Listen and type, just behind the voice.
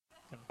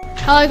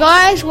Hello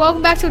guys,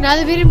 welcome back to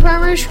another Bittern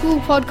Primary School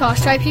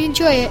podcast. Hope you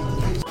enjoy it.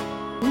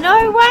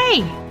 No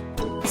way!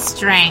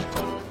 Strength.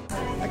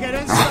 Okay,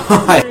 don't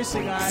stop.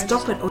 Seriously, guys.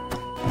 Stop it.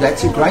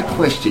 That's a great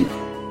question.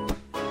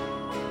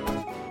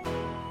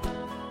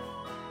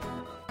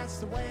 That's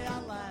the way I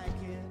like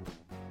it.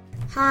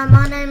 Hi,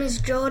 my name is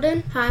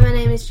Jordan. Hi, my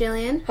name is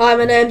Jillian. Hi,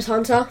 my name's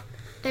Hunter.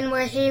 And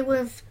we're here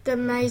with the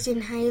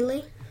amazing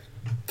Hayley.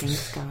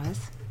 Thanks,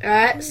 guys.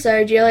 Alright,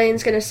 so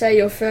Jillian's going to say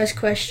your first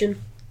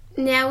question.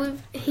 Now,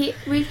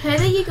 we've heard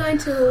that you're going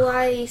to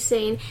Hawaii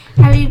soon.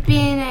 Have you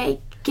been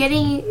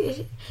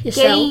getting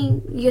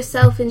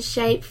yourself in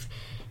shape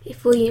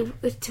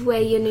to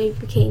wear your new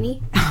bikini?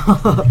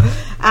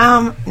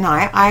 No,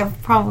 I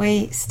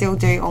probably still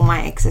do all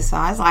my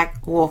exercise,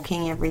 like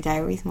walking every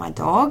day with my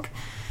dog.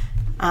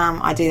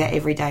 I do that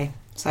every day,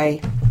 so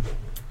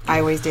I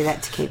always do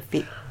that to keep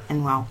fit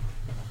and well.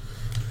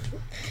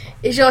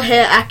 Is your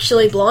hair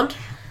actually blonde?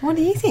 What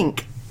do you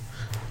think?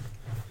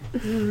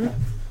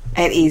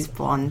 It is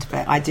blonde,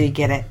 but I do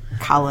get it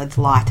coloured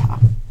lighter.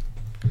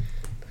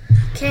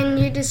 Can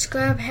you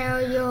describe how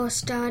you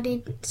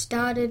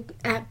started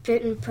at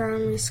Bittern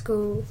Primary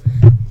School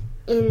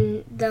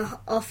in the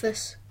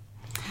office?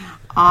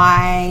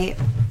 I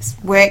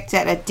worked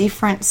at a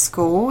different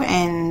school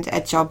and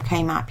a job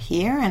came up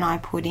here and I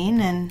put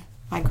in and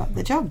I got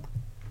the job.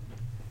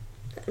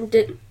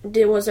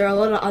 Was there a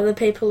lot of other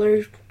people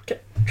who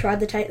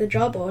tried to take the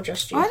job or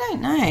just you? I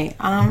don't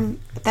know.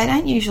 They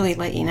don't usually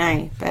let you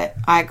know, but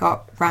I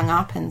got rung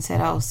up and said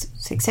I was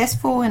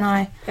successful and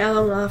I... How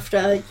long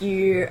after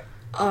you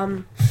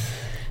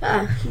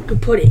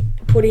put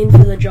in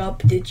for the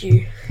job did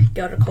you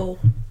get a call?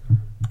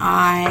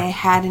 I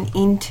had an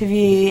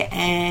interview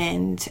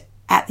and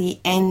at the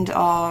end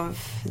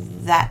of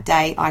that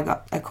day I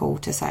got a call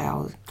to say I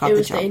got the job. Who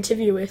was the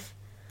interview with?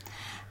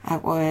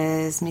 It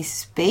was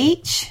Mrs.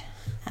 Beach,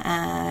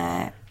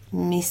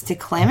 Mr.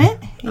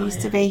 Clement, who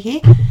used to be here,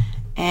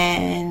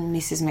 and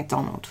Mrs.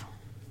 McDonald.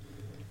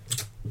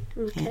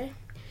 Okay. Yeah.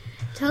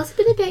 Tell us a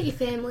bit about your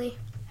family.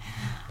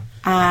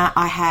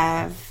 I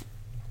have,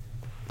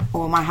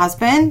 my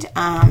husband,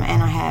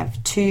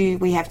 and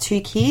we have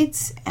two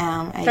kids.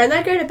 Don't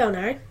they go to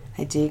Balnarring?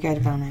 They do go to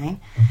Balnarring.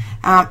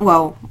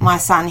 My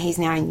son, he's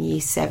now in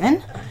year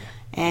 7,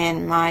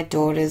 and my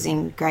daughter's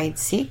in grade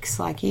 6,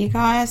 like you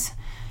guys.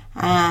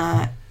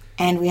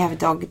 And we have a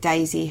dog,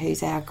 Daisy,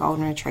 who's our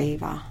golden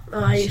retriever.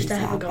 Oh, I used to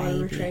have a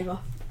golden retriever.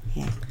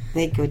 Yeah,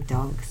 they're good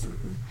dogs.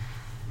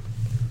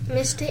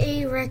 Mr.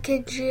 E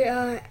reckons you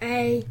are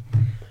a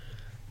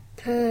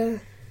Mr.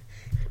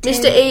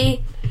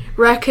 E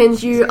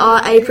reckons you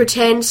are a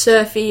pretend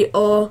surfy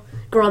or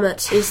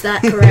grommet. Is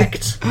that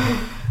correct?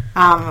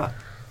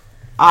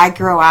 I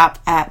grew up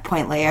at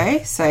Point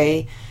Leo,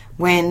 so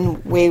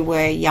when we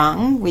were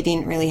young,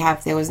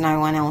 there was no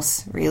one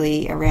else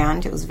really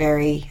around. It was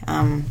very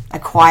a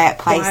quiet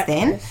place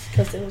then.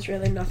 Because there was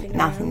really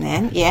nothing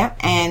then, yeah.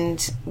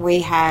 And we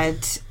had,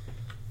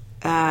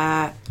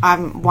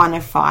 I'm one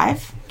of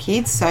 5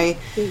 kids, so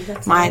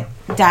my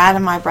dad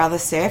and my brother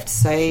surfed,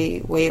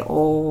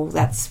 so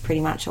that's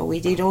pretty much all we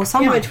did all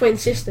summer. You have a twin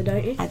sister,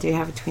 don't you? I do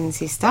have a twin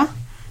sister.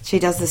 She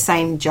does the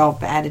same job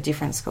but at a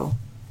different school.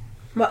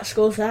 What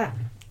school's that?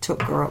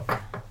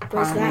 Took-Garook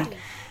Where's that?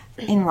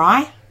 In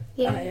Rye.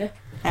 Yeah. Oh, yeah.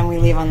 And we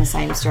live on the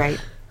same street.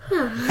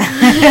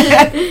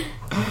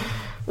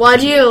 Why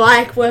do you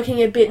like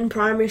working at Bittern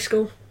Primary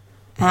School?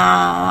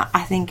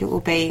 I think it will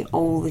be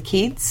all the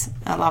kids.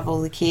 I love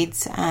all the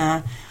kids.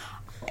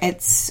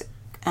 It's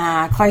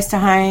close to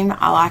home.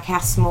 I like how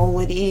small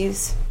it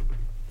is.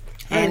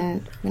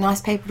 And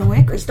nice people to work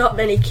with. There's not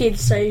many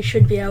kids, so you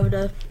should be able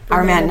to...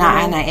 I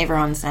know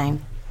everyone's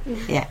name.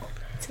 Yeah,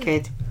 it's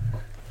good.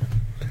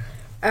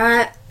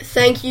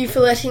 Thank you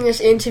for letting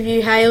us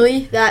interview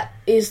Hayley. That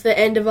is the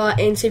end of our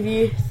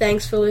interview.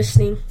 Thanks for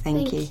listening.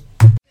 Thank you.